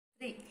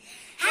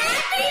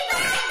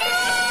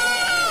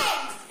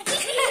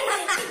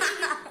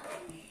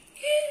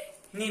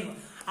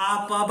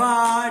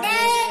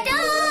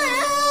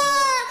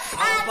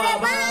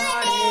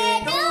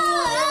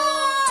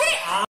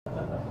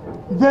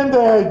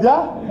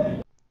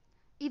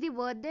ఇది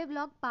birthday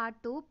vlog part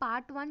 2.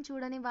 Part 1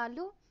 చూడని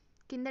వాళ్ళు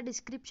కింద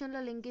డిస్క్రిప్షన్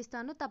లో లింక్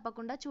ఇస్తాను,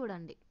 తప్పకుండా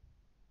చూడండి.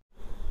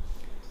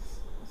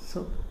 So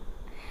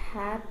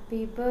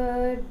happy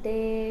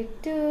birthday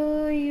to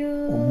you.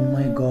 Oh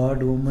my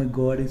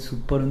God ఇది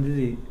సూపర్ ఉంది.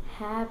 ఇది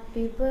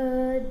happy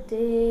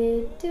birthday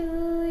to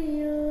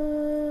you.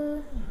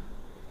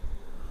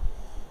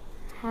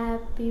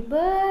 Happy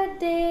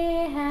birthday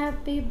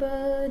happy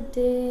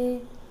birthday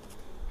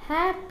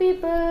happy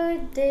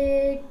birthday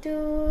to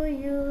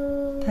you.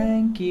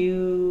 Thank you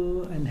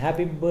and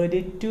happy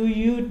birthday to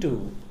you two.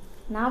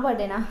 నా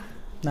బర్త్డేనా?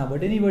 నా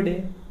birthday నీ birthday.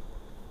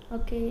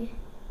 Okay,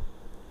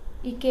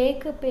 ఈ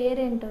cake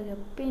పేరేంటో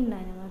చెప్పిండు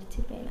ఆయన,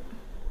 మర్చిపోయినా.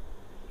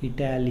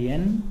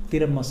 ఇటాలియన్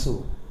తిరమసు.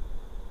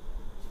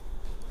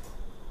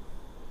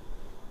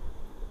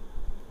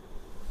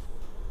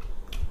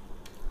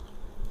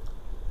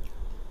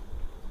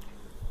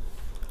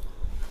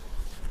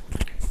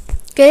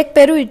 కేక్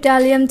పేరు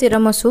ఇటాలియన్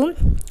తిరమసు.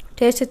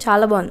 టేస్ట్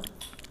చాలా బాగుంది,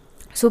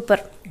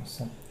 super.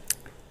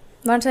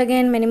 Once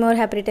again many more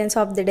happy returns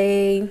of the day.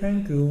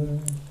 Thank you.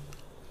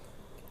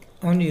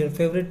 Only your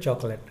favourite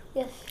chocolate.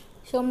 Yes,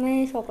 so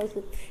many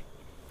chocolates.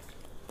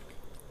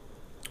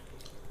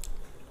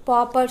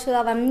 Poppers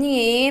అవన్నీ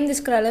ఏం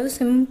తీసుకురాలేదు,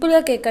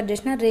 సింపుల్గా కేక్ కట్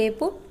చేసిన.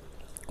 రేపు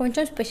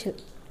కొంచెం స్పెషల్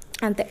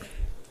అంతే.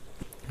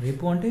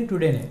 రేపు అంటే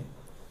టుడేనే,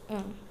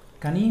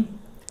 కానీ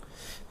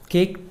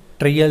కేక్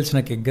ట్రై చేయాల్సిన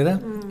కేక్ కదా,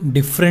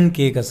 డిఫరెంట్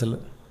కేక్ అసలు.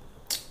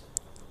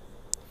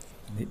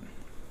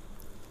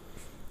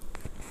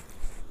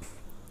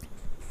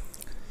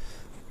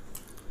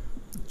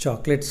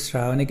 చాక్లెట్స్,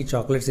 శ్రావణికి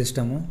చాక్లెట్స్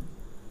ఇష్టము.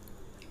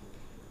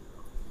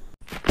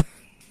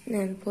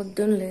 నేను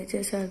పొద్దున్న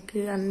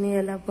లేచేసరికి అన్నీ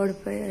ఎలా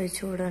పడిపోయాయి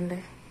చూడండి.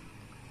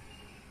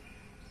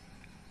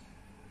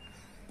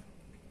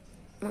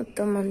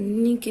 మొత్తం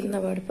అన్నీ కింద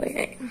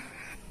పడిపోయాయి.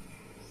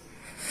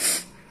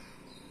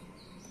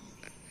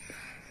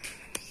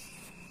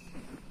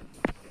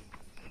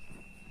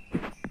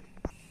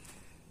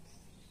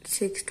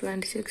 సిక్స్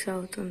 26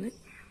 అవుతుంది.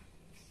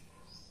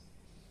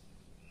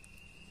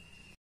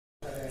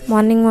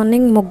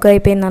 మార్నింగ్ ముగ్గు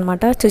అయిపోయింది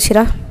అనమాట.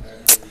 చూసిరా,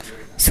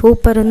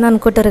 సూపర్ ఉంది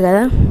అనుకుంటారు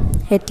కదా,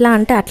 ఎట్లా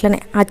అంటే అట్లనే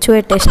అచ్చు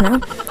పెట్టేసిన.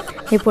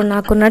 ఇప్పుడు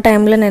నాకున్న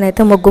టైంలో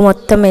నేనైతే ముగ్గు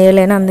మొత్తం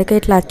వేయలేను, అందుకే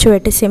ఇట్లా అచ్చు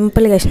పెట్టి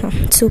సింపుల్గా వేసిన.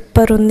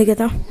 సూపర్ ఉంది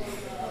కదా.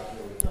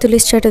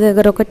 తులసి చెట్టు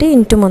దగ్గర ఒకటి,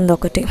 ఇంటి ముందు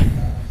ఒకటి.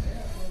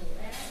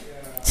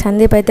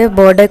 సందీప్ అయితే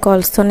బర్త్డే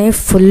కాల్స్తోనే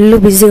ఫుల్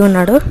బిజీగా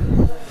ఉన్నాడు.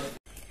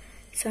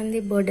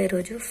 సందీప్ బర్త్డే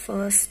రోజు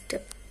ఫస్ట్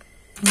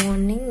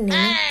మార్నింగ్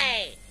నేను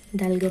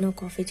డల్గోనా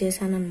కాఫీ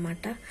చేశాను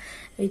అనమాట,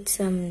 with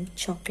some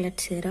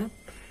chocolate syrup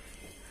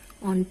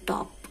on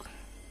top.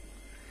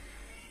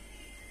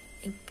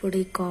 ఇప్పుడు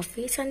ఈ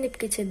కాఫీ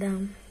సందీప్కి ఇచ్చేద్దాం.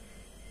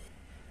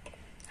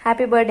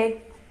 Happy birthday.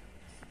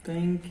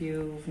 Thank you.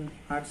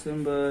 Heart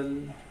symbol.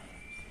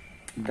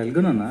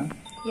 Dalgona?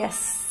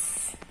 Yes.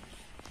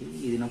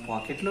 ఇది నా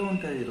పాకెట్లో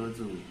ఉంటుంది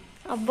ఈరోజు.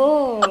 అబ్బో,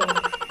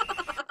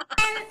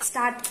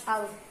 స్టార్ట్.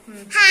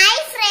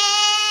 హాయ్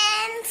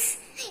ఫ్రెండ్స్,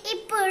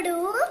 ఇప్పుడు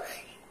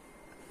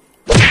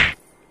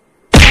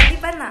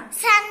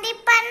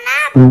సందీప్ అన్న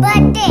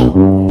బర్త్డే.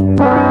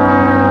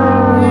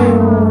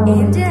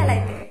 ఏం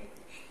చేయాలైతే?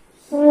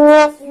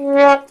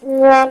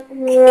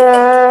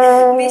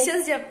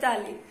 విషెస్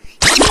చెప్తాలి.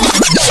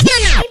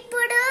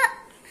 ఇప్పుడు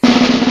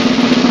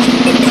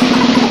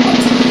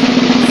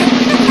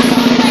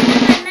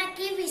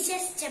అన్నకి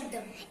విషెస్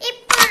చెప్దాం.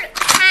 ఇప్పుడు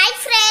హాయ్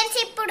ఫ్రెండ్స్,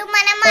 ఇప్పుడు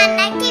మనం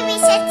అన్నకి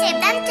విషెస్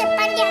చెప్దాం.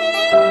 చెప్పండి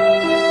అందరూ.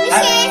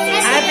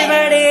 Happy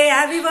birthday,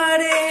 happy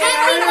birthday.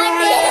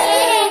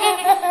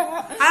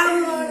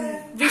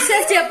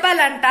 Wishes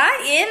చెప్పాలంట.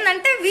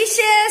 ఏంటంటే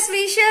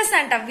విషెస్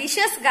అంట,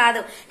 విషెస్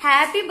కాదు.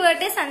 హ్యాపీ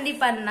బర్త్డే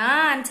సందీప్ అన్న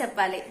అని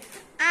చెప్పాలి.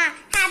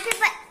 హ్యాపీ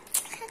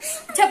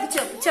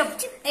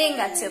చెప్పు ఏం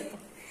కాదు, చెప్పు.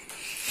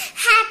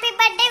 హ్యాపీ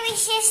బర్త్డే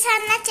విషెస్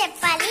అన్న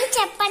చెప్పాలి.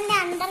 చెప్పండి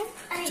అందరూ.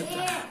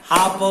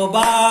 Happy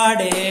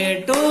birthday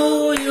to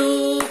you.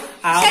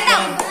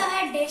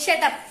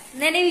 Shut up.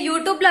 నేను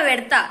యూట్యూబ్ లో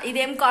పెడతా,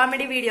 ఇదేం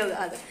కామెడీ వీడియో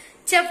కాదు.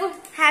 చెప్పు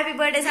హ్యాపీ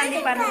బర్త్డే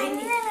సందీప్ అన్న.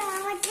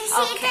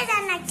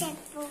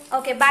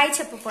 ఓకే, బాయ్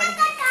చెప్పు.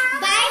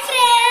 Bye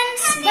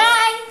friends.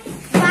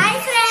 Bye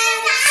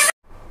friends.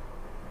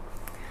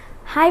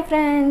 Hi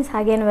friends,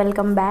 again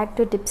welcome back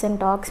to tips and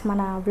talks.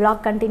 మన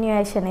వ్లాగ్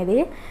కంటిన్యూయేషన్ ఇది.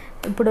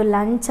 ఇప్పుడు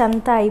లంచ్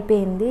అంతా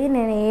అయిపోయింది.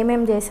 నేను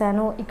ఏమేమి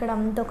చేశాను, ఇక్కడ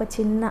అంతా ఒక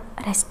చిన్న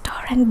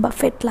రెస్టారెంట్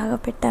బఫెట్ లాగా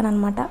పెట్టాను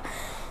అనమాట.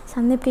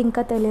 సందీప్కి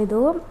ఇంకా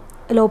తెలియదు,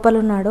 లోపల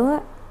ఉన్నాడు.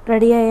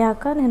 రెడీ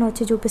అయ్యాక నేను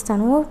వచ్చి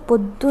చూపిస్తాను.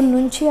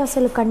 పొద్దున్నుంచి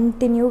అసలు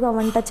కంటిన్యూగా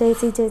వంట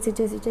చేసి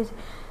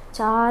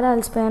చాలా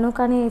అలసిపోయాను.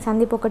 కానీ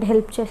సందీప్ ఒకటి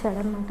హెల్ప్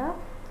చేశాడనమాట.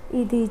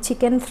 ఇది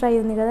చికెన్ ఫ్రై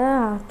ఉంది కదా,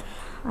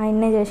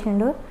 ఆయన్నే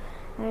చేసిండు.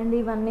 అండ్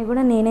ఇవన్నీ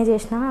కూడా నేనే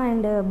చేసిన.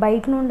 అండ్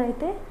బయట నుండి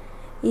అయితే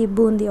ఈ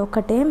బూందీ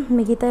ఒక్కటే,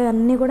 మిగతా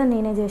అన్నీ కూడా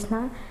నేనే చేసిన.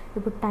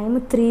 ఇప్పుడు టైం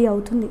 3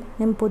 అవుతుంది.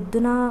 నేను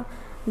పొద్దున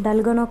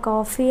డల్గోనా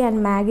కాఫీ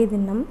అండ్ మ్యాగీ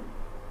తిన్నాం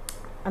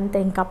అంతే,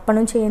 ఇంక అప్పటి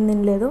నుంచి ఏం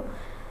తినలేదు.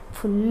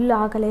 ఫుల్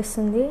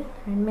ఆకలేస్తుంది.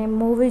 అండ్ మేము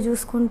మూవీ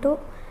చూసుకుంటూ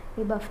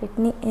ఈ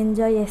బఫెట్ని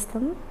ఎంజాయ్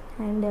చేస్తాం.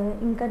 అండ్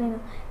ఇంకా నేను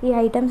ఈ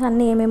ఐటమ్స్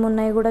అన్నీ ఏమేమి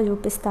ఉన్నాయో కూడా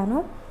చూపిస్తాను.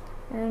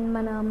 అండ్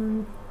మనం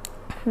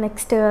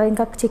నెక్స్ట్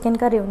ఇంకా చికెన్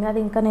కర్రీ ఉంది, అది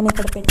ఇంకా నేను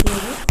ఇక్కడ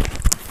పెట్టలేదు.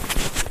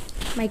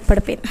 మైక్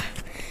పడిపోయింది.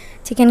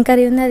 చికెన్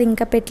కర్రీ ఉంది, అది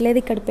ఇంకా పెట్టలేదు.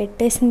 ఇక్కడ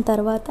పెట్టేసిన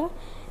తర్వాత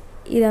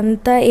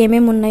ఇదంతా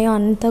ఏమేమి ఉన్నాయో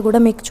అంతా కూడా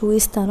మీకు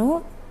చూపిస్తాను.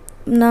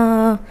 నా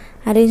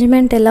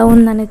అరేంజ్మెంట్ ఎలా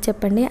ఉందనేది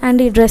చెప్పండి.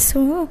 అండ్ ఈ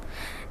డ్రెస్సు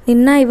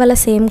నిన్న ఇవాళ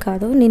సేమ్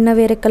కాదు, నిన్న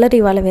వేరే కలర్,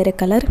 ఇవాళ వేరే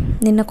కలర్.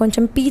 నిన్న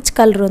కొంచెం పీచ్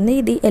కలర్ ఉంది,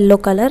 ఇది ఎల్లో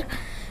కలర్.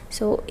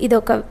 సో ఇది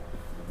ఒక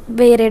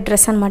వేరే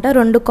డ్రెస్ అనమాట,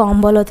 2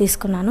 కాంబోలో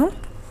తీసుకున్నాను.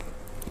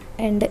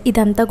 అండ్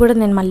ఇదంతా కూడా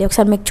నేను మళ్ళీ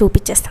ఒకసారి మీకు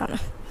చూపించేస్తాను.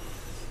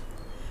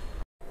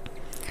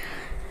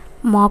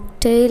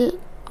 మాక్టైల్,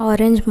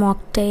 ఆరెంజ్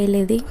మాక్టైల్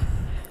ఇది.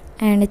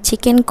 And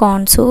chicken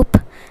corn soup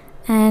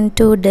and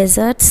 2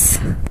 desserts,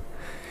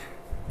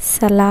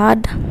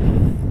 salad,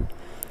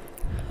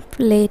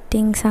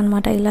 ప్లేటింగ్స్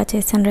అనమాట. ఇలా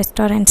చేశాను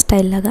రెస్టారెంట్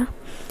స్టైల్ లాగా.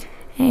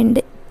 And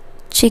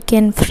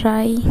chicken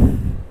fry,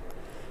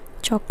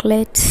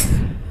 chocolates,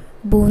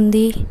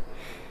 boondi,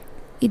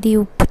 ఇది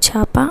ఉప్పు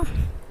చేప,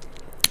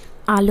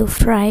 ఆలూ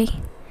ఫ్రై,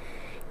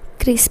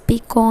 క్రిస్పీ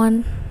కార్న్,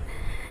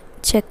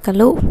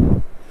 చెక్కలు,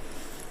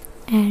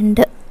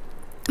 and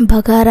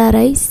bagara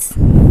rice,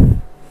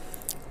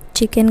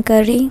 chicken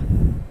curry,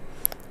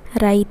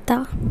 raita,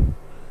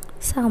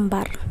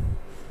 sambar.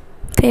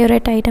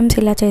 Favourite items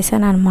ఇలా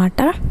చేశాను అనమాట.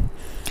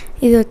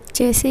 ఇది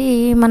వచ్చేసి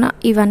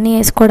ఇవన్నీ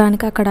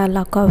వేసుకోవడానికి అక్కడ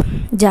అలా ఒక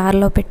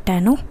జార్లో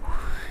పెట్టాను.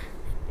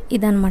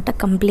 ఇదనమాట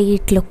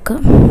కంప్లీట్ లుక్.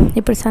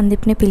 ఇప్పుడు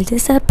సందీప్ని పిలిచి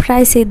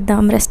సర్ప్రైజ్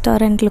ఇద్దాం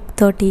రెస్టారెంట్ లుక్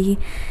తోటి.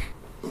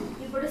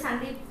 ఇప్పుడు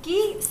సందీప్కి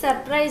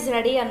సర్ప్రైజ్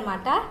రెడీ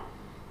అనమాట.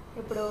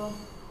 ఇప్పుడు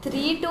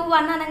 3, 2,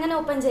 1 అనగానే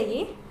ఓపెన్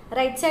చెయ్యి.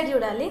 రైట్ సైడ్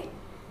చూడాలి.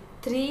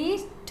 3,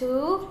 2,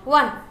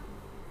 1.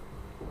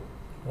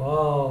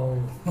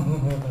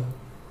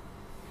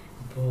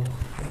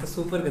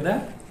 సూపర్ కదా.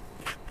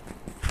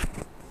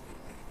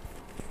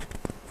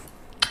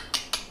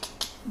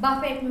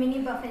 Buffet, mini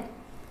buffet.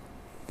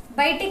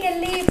 బయటికి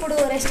వెళ్ళి ఇప్పుడు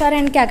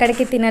రెస్టారెంట్కి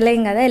అక్కడికి తినలేం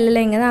కదా,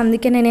 వెళ్ళలేం కదా.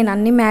 అందుకే నేను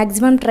అన్ని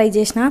మ్యాక్సిమం ట్రై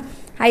చేసిన.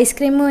 ఐస్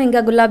క్రీమ్ ఇంకా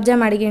గులాబ్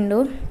జామ్ అడిగిండు,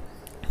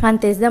 అని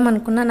తెద్దాం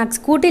అనుకున్నా. నాకు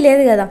స్కూటీ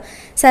లేదు కదా,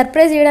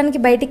 సర్ప్రైజ్ చేయడానికి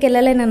బయటికి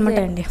వెళ్ళలేను అనమాట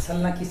అండి.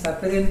 అసలు నాకు ఈ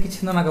సర్ప్రైజ్ ఎందుకు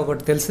ఇచ్చిందో నాకు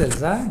ఒకటి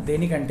తెలుసా.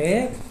 దేనికంటే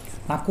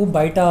నాకు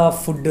బయట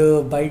ఫుడ్,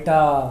 బయట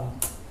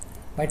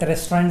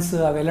రెస్టారెంట్స్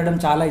వెళ్ళడం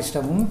చాలా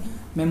ఇష్టము.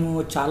 మేము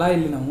చాలా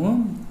వెళ్ళినాము,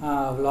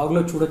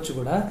 వ్లాగ్లో చూడొచ్చు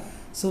కూడా.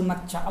 సో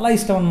నాకు చాలా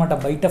ఇష్టం అనమాట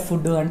బయట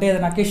ఫుడ్ అంటే.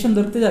 ఏదైనా అకేషన్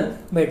దొరికితే చాలు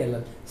బయట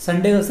వెళ్ళాలి,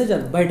 సండే వస్తే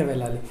చాలు బయట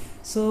వెళ్ళాలి.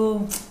 సో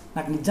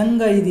నాకు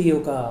నిజంగా ఇది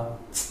ఒక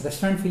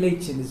రెస్టారెంట్ ఫీల్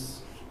ఇచ్చింది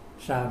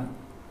శ్రావణి.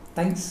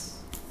 థ్యాంక్స్.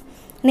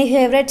 నీ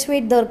ఫేవరెట్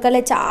స్వీట్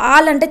దొరకలే.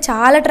 చాలా అంటే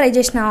చాలా ట్రై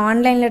చేసిన,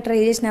 ఆన్లైన్లో ట్రై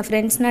చేసిన,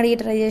 ఫ్రెండ్స్ని అడిగి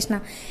ట్రై చేసిన,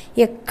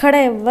 ఎక్కడ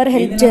ఎవ్వరు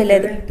హెల్ప్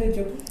చేయలేదు.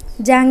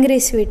 జాంగ్రీ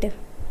స్వీట్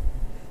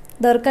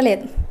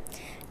దొరకలేదు.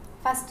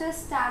 ఫస్ట్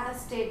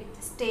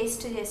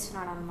టేస్ట్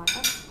చేస్తున్నాడు అనమాట.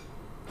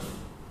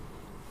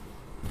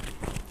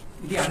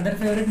 ఇది అందరి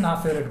ఫేవరెట్, నా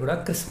ఫేవరెట్ కూడా,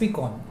 క్రిస్పీ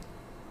కార్న్.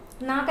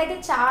 నాకైతే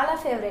చాలా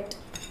favourite.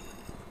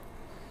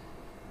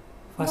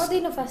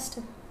 First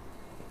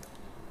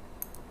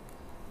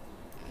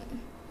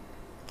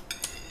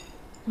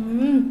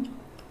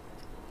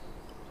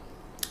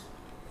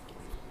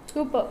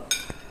super.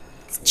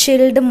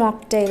 Chilled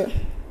mocktail.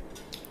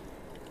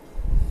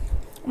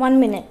 1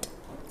 minute.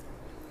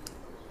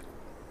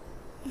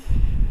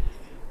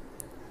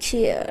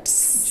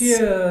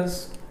 Cheers.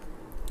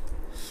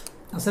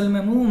 అసలు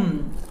మేము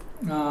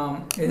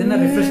ఏదైనా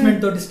రిఫ్రెష్మెంట్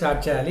తోటి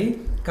స్టార్ట్ చేయాలి,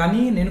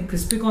 కానీ నేను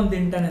క్రిస్పీ కార్న్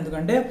తింటాను.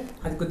 ఎందుకంటే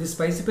అది కొద్దిగా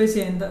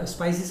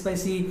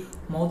స్పైసీ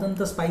మౌత్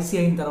అంతా స్పైసీ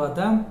అయిన తర్వాత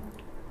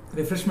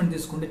రిఫ్రెష్మెంట్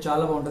తీసుకుంటే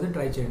చాలా బాగుంటుంది.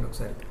 ట్రై చేయండి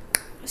ఒకసారి.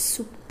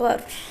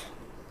 సూపర్.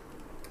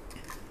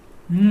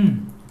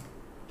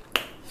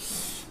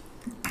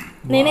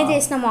 నేనే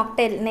చేసిన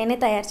మాక్టైల్, నేనే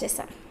తయారు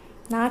చేస్తాను,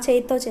 నా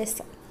చేతితో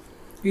చేస్తాను.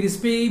 ఈ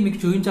రెసిపీ మీకు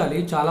చూపించాలి,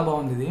 చాలా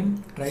బాగుంది. ఇది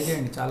ట్రై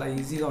చేయండి, చాలా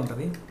ఈజీగా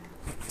ఉంటుంది.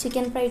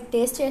 చికెన్ ఫ్రై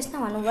టేస్ట్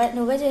చేసినావా?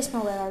 నువ్వే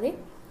చేసినావు కదా. అది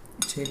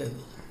చేయలేదు,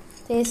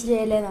 టేస్ట్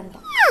చేయలేదంట.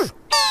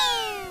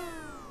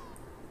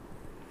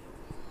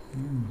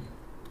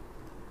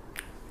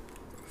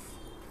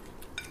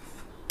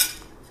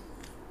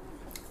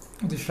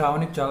 ఇది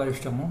శ్రావణికి చాలా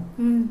ఇష్టము,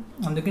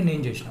 అందుకే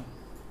నేను చేసిన.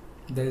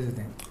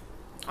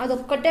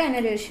 అదొక్కటే ఆయన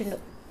చేసిండు.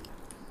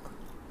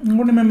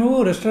 ఇంకోటి మేము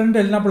రెస్టారెంట్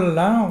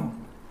వెళ్ళినప్పుడల్లా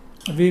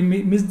we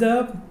miss the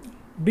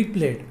big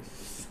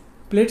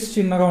plates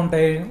చిన్నగా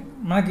ఉంటాయి.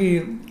 మనకి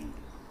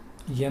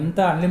ఎంత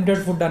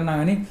అన్లిమిటెడ్ ఫుడ్ అన్నా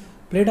కానీ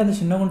ప్లేట్ అంత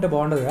చిన్నగా ఉంటే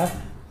బాగుండదు కదా.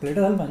 ప్లేట్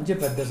అసలు మంచి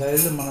పెద్ద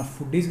సైజు. మన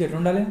ఫుడ్డీస్కి ఎట్లా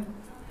ఉండాలి,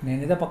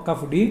 నేనైతే పక్కా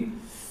ఫుడ్డీ,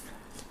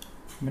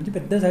 మంచి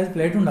పెద్ద సైజు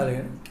ప్లేట్ ఉండాలి.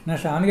 నా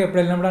షాన్కి ఎప్పుడు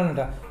వెళ్ళినప్పుడు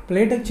అనట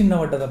ప్లేట్ చిన్న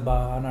పడ్డదబ్బా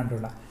అని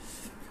అంటున్నా.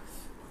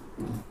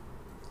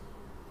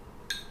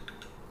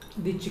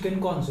 ఇది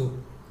chicken corn soup.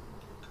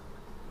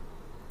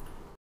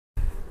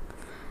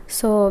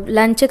 So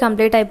lunch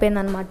complete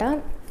అయిపోయిందనమాట.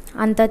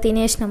 అంతా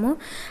తినేసినాము.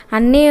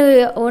 అన్నీ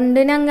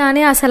వండినాం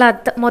కానీ అసలు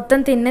మొత్తం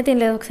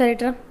తినలేదు. ఒకసారి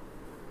ఇట్రా,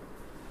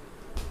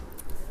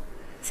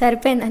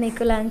 సరిపోయిందా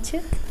నీకు లంచ్?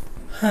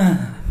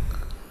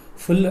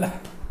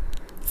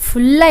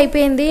 ఫుల్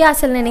అయిపోయింది.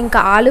 అసలు నేను ఇంకా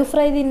ఆలూ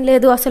ఫ్రై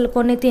తినలేదు, అసలు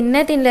కొన్ని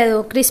తినలేదు.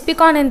 క్రిస్పీ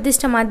కార్న్ ఎంత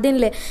ఇష్టం అది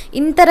తినలే.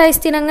 ఇంత రైస్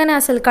తినగానే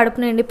అసలు కడుపు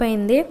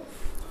నిండిపోయింది.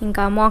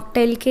 ఇంకా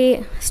మాక్టైల్కి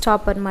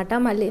స్టాప్ అనమాట.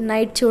 మళ్ళీ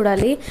నైట్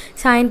చూడాలి.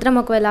 సాయంత్రం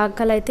ఒకవేళ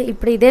ఆకలి అయితే,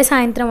 ఇప్పుడు ఇదే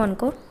సాయంత్రం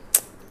అనుకో,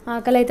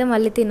 ఆకలి అయితే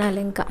మళ్ళీ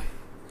తినాలి. ఇంకా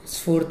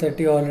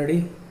 4:30 ఆల్రెడీ,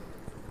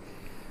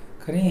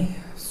 కానీ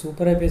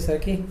సూపర్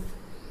అయిపోయేసరికి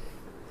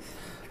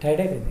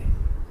టైట్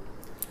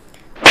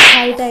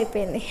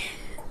అయిపోయింది.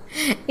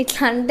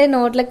 ఇట్లా అంటే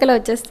నోట్లెక్కలు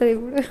వచ్చేస్తుంది.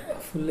 ఇప్పుడు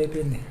ఫుల్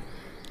అయిపోయింది.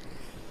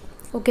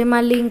 ఓకే,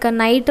 మళ్ళీ ఇంకా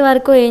నైట్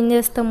వరకు ఏం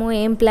చేస్తాము,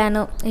 ఏం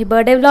ప్లాను, ఈ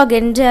బర్త్డే వ్లాగ్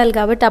ఎండ్ చేయాలి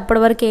కాబట్టి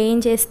అప్పటి వరకు ఏం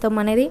చేస్తాం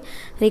అనేది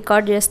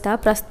రికార్డ్ చేస్తా.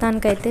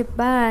 ప్రస్తుతానికైతే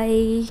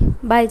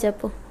బాయ్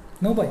చెప్పు.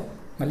 నో బాయ్,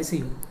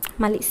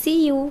 మళ్ళీ see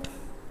you.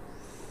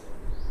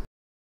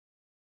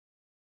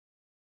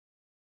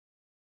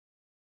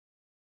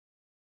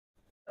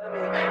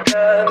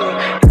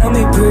 Tell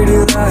me pretty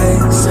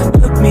lies,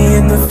 look me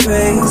in the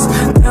face.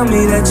 Tell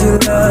me that you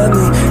love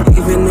me,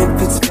 even if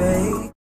it's fake.